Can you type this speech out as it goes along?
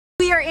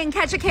We are in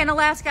Ketchikan,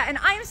 Alaska, and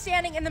I'm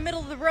standing in the middle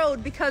of the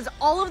road because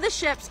all of the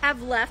ships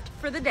have left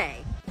for the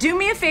day. Do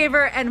me a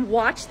favor and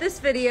watch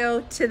this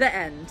video to the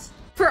end.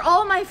 For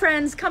all my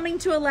friends coming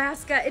to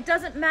Alaska, it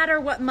doesn't matter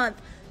what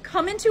month,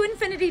 come into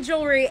Infiniti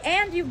Jewelry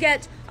and you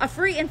get a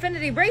free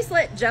Infiniti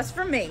bracelet just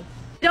from me.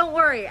 Don't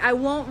worry, I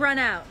won't run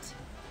out.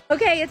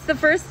 Okay, it's the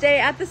first day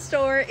at the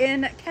store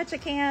in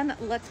Ketchikan.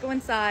 Let's go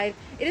inside.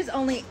 It is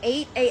only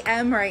 8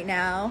 a.m. right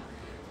now.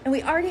 And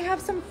we already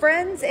have some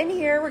friends in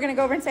here. We're gonna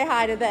go over and say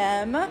hi to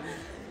them.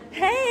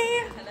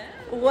 Hey.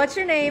 Hello. What's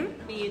your name?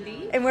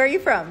 Mandy. And where are you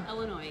from?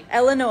 Illinois.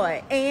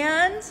 Illinois.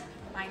 And?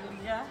 I'm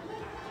Lita.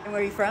 And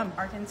where are you from?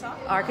 Arkansas.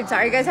 Arkansas.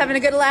 Are you guys having a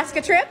good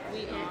Alaska trip?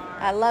 We are.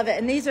 I love it.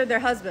 And these are their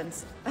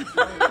husbands.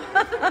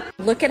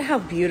 Look at how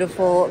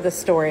beautiful the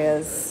store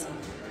is.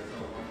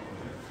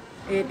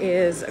 It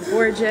is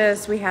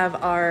gorgeous. We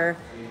have our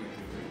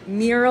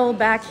mural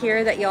back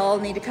here that y'all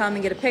need to come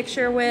and get a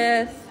picture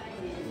with.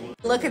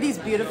 Look at these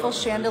beautiful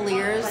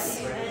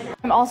chandeliers.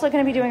 I'm also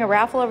going to be doing a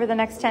raffle over the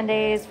next 10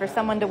 days for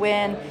someone to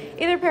win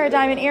either a pair of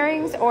diamond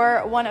earrings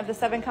or one of the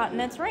 7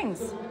 continents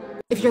rings.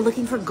 If you're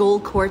looking for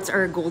gold quartz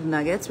or gold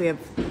nuggets, we have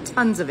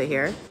tons of it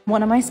here.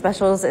 One of my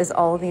specials is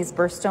all of these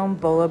birthstone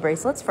bolo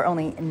bracelets for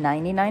only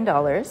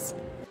 $99.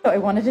 So I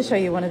wanted to show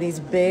you one of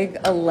these big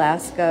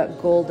Alaska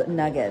gold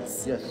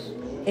nuggets. Yes.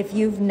 If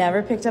you've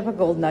never picked up a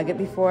gold nugget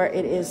before,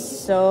 it is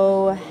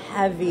so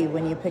heavy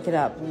when you pick it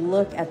up.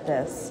 Look at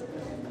this.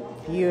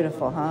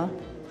 Beautiful, huh?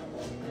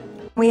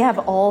 We have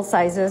all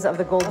sizes of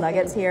the gold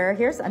nuggets here.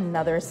 Here's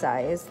another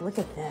size. Look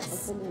at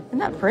this. Isn't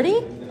that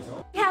pretty?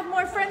 We have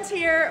more friends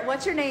here.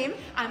 What's your name?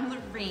 I'm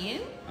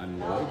Lorraine. I'm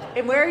Lloyd.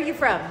 And where are you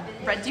from?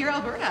 Red Deer,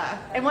 Alberta.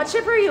 And what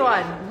ship are you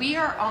on? We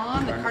are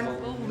on the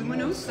Carnival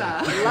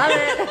Luminosa. Love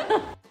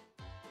it.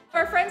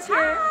 Our friends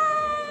here.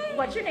 Hi.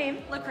 What's your name?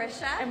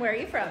 Lucretia. And where are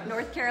you from?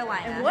 North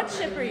Carolina. And what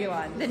ship are you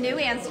on? The New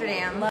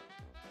Amsterdam.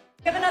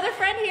 We have another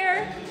friend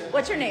here.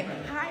 What's your name?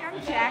 Hi,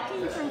 I'm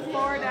Jackie from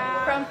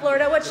Florida. From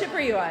Florida. What ship are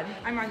you on?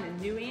 I'm on the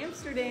New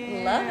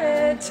Amsterdam. Love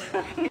it.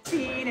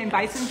 And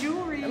buy some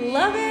jewelry.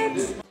 Love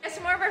it. There's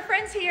some more of our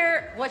friends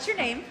here. What's your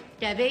name?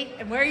 Debbie,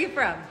 And where are you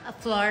from?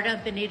 Florida,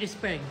 Bonita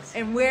Springs.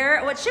 And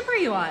what ship are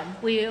you on?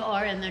 We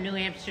are in the New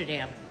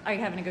Amsterdam. Are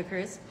you having a good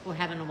cruise? We're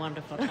having a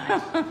wonderful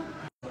time.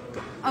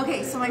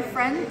 Okay, so my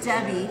friend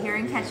Debbie here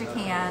in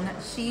Ketchikan,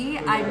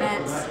 I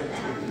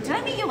met, did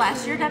I meet you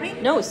last year, Debbie?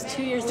 No, it's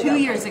 2 years ago. 2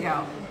 years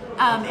ago.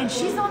 And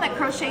she's the one that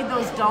crocheted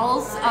those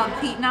dolls,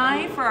 Pete and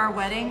I, for our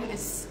wedding,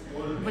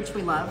 which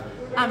we love.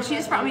 She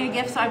just brought me a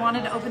gift, so I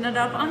wanted to open it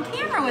up on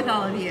camera with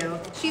all of you.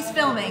 She's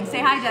filming.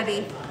 Say hi,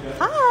 Debbie.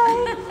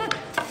 Hi.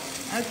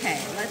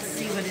 Okay, let's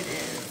see what it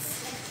is.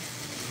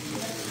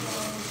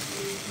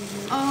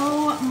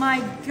 Oh my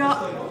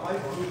God,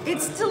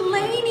 it's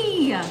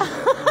Delaney.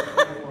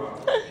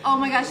 Oh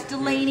my gosh,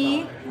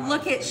 Delaney,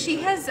 look at, she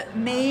has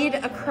made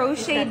a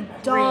crocheted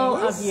doll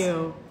of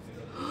you.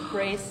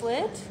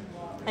 Bracelet.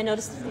 I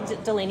noticed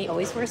Delaney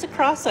always wears a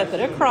cross, so I put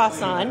a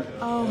cross on.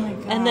 Oh my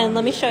God. And then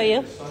let me show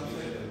you.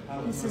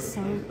 This is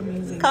so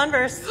amazing.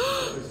 Converse.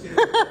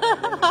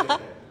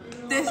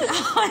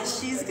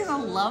 She's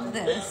gonna love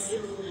this.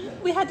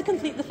 We had to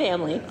complete the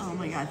family. Oh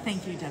my God,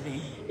 thank you,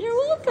 Debbie. You're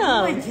welcome.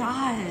 Oh my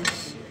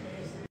gosh.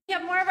 We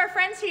have more of our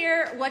friends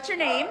here. What's your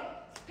name?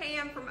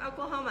 Pam from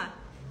Oklahoma.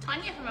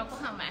 Tanya from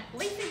Oklahoma.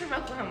 Lacey from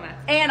Oklahoma.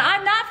 And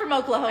I'm not from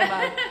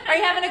Oklahoma. Are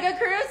you having a good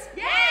cruise?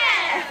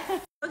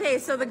 Yes! Okay,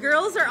 so the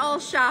girls are all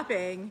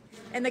shopping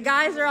and the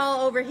guys are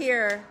all over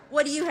here.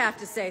 What do you have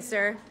to say,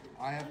 sir?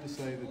 I have to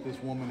say that this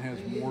woman has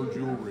more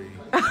jewelry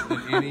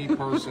than any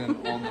person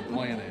on the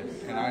planet,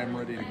 and I am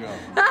ready to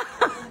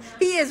go.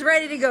 He is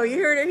ready to go. You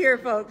heard it here,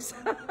 folks.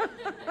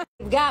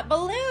 We've got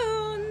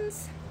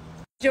balloons.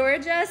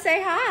 Georgia,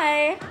 say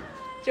hi.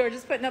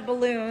 Georgia's putting up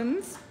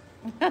balloons.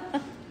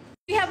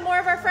 We have more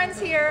of our friends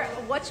here.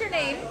 What's your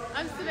name?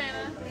 I'm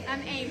Savannah.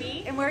 I'm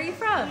Amy. And where are you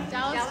from?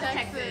 Dallas,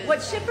 Texas.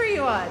 What ship are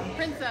you on?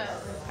 Princess.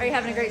 Are you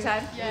having a great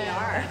time?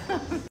 Yeah. We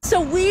are.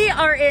 So we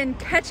are in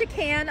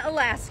Ketchikan,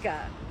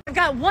 Alaska. I've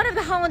got one of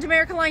the Holland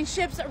America Line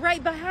ships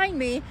right behind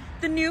me,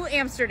 the New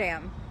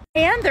Amsterdam.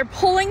 And they're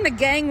pulling the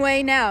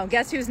gangway now.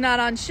 Guess who's not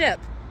on ship?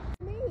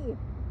 Me.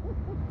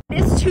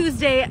 It's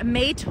Tuesday,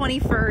 May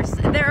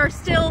 21st. There are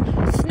still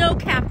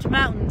snow-capped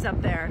mountains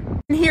up there.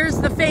 And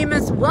here's the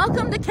famous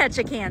Welcome to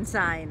Ketchikan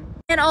sign.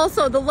 And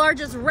also the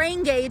largest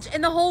rain gauge in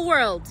the whole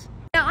world.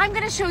 Now I'm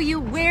gonna show you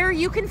where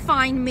you can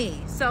find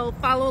me, so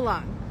follow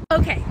along.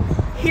 Okay,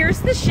 here's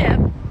the ship.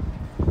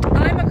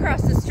 I'm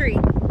across the street.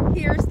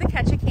 Here's the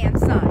Ketchikan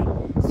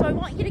sign. So I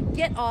want you to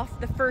get off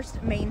the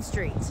first main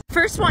street.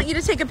 First, want you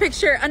to take a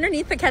picture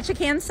underneath the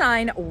Ketchikan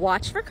sign.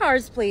 Watch for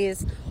cars,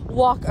 please.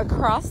 Walk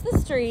across the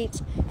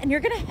street, and you're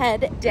gonna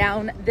head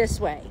down this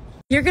way.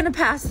 You're gonna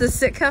pass the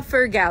Sitka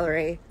Fur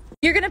Gallery.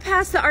 You're gonna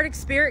pass the Arctic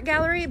Spirit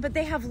Gallery, but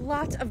they have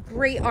lots of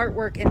great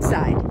artwork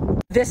inside.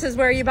 This is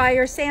where you buy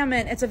your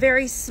salmon. It's a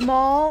very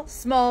small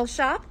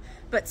shop,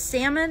 but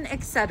salmon,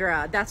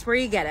 etc. That's where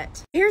you get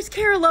it. Here's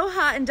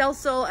Caraloha and Del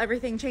Sol.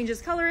 Everything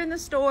changes color in the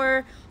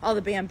store, all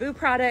the bamboo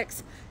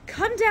products.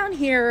 Come down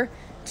here.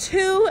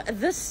 to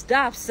the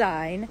stop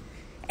sign,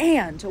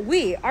 and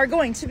we are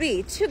going to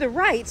be to the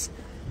right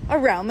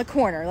around the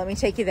corner. Let me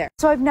take you there.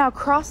 So I've now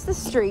crossed the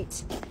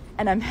street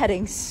and I'm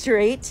heading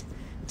straight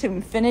to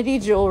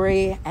Infiniti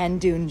Jewelry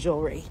and Dune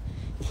Jewelry.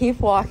 Keep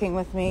walking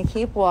with me,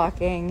 keep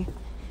walking.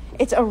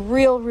 It's a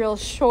real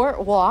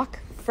short walk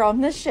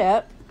from the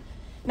ship.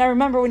 Now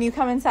remember, when you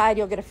come inside,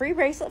 you'll get a free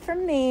bracelet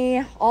from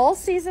me all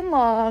season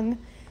long.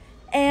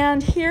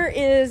 And here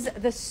is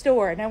the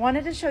store. And I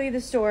wanted to show you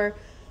the store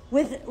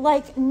with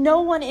like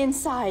no one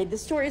inside. The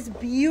store is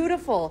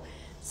beautiful.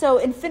 So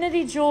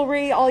Infiniti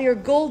Jewelry, all your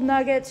gold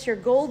nuggets, your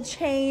gold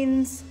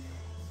chains,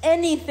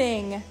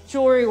 anything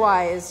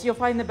jewelry-wise, you'll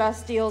find the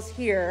best deals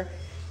here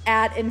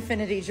at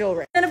Infiniti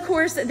Jewelry. And of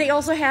course, they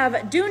also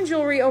have Dune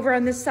Jewelry over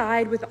on this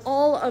side with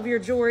all of your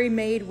jewelry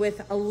made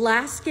with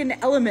Alaskan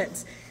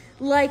elements,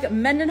 like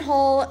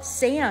Mendenhall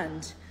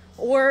sand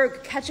or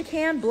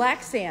Ketchikan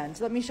black sand.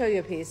 Let me show you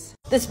a piece.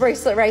 This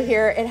bracelet right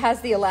here, it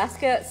has the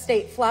Alaska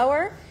state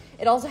flower.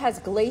 It also has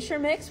glacier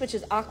mix, which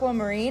is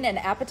aquamarine and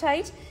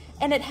apatite,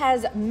 and it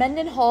has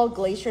Mendenhall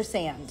glacier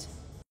sand.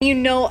 You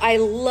know I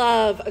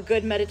love a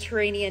good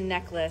Mediterranean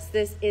necklace.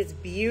 This is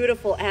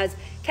beautiful. It has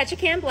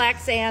Ketchikan black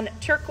sand,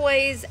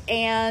 turquoise,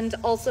 and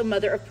also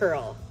mother of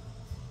pearl.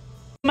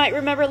 You might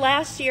remember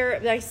last year,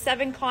 the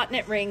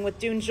 7-continent ring with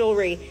Dune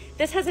Jewelry.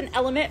 This has an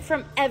element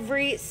from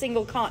every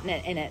single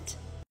continent in it.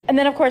 And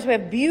then of course we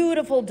have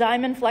beautiful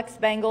diamond flex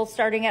bangles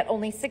starting at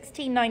only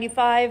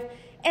 $16.95.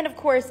 And of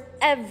course,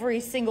 every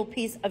single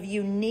piece of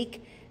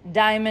unique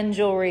diamond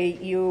jewelry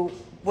you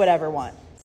would ever want.